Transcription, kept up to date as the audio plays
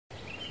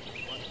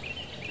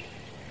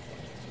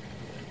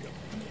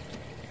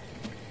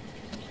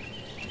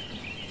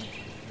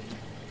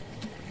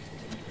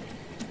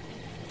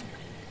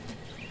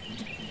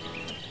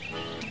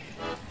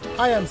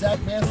Hi, I'm Zach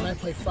Mans and I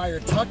play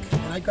Friar Tuck,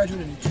 and I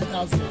graduated in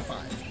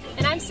 2005.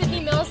 And I'm Sydney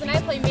Mills and I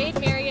play Maid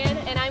Marian,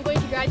 and I'm going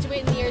to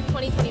graduate in the year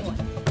 2021.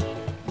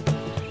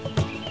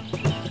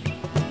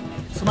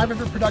 So my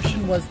favorite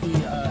production was the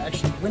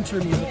actually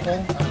winter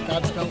musical,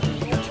 Godspell, in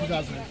the year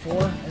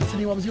 2004. And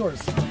Sydney, what was yours?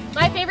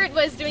 My favorite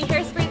was doing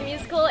Hairspray the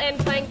musical and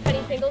playing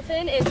Penny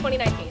Pingleton in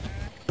 2019.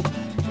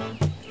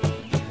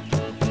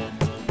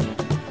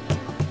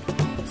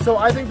 So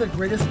I think the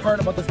greatest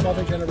part about this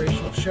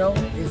multi-generational show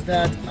is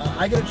that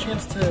I get a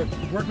chance to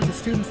work with the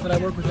students that I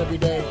work with every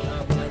day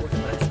when I work in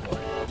high school.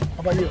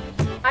 How about you?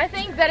 I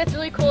think that it's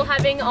really cool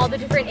having all the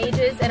different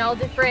ages and all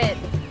different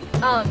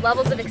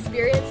levels of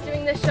experience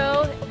doing this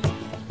show.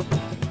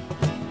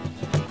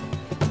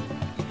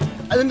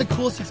 I think the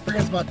coolest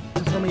experience about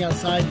performing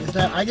outside is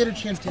that I get a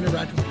chance to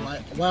interact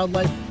with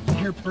wildlife. You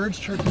hear birds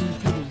chirping, you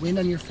feel the wind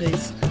on your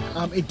face.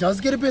 It does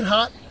get a bit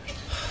hot.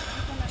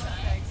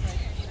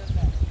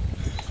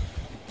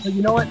 But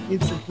you know what?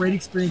 It's a great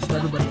experience for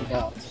everybody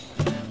involved.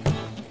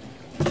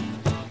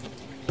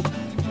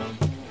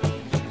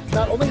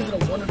 Not only is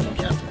it a wonderful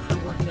cast and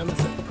crew working on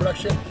this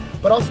production,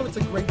 but also it's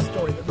a great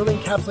story that really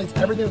encapsulates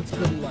everything that's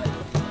good in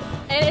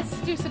life. And it's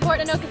to support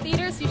Anoka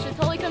Theater, so you should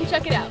totally come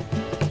check it out.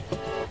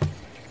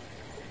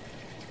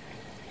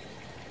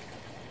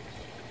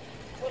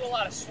 Put a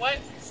lot of sweat,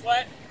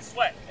 sweat,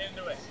 sweat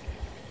into it.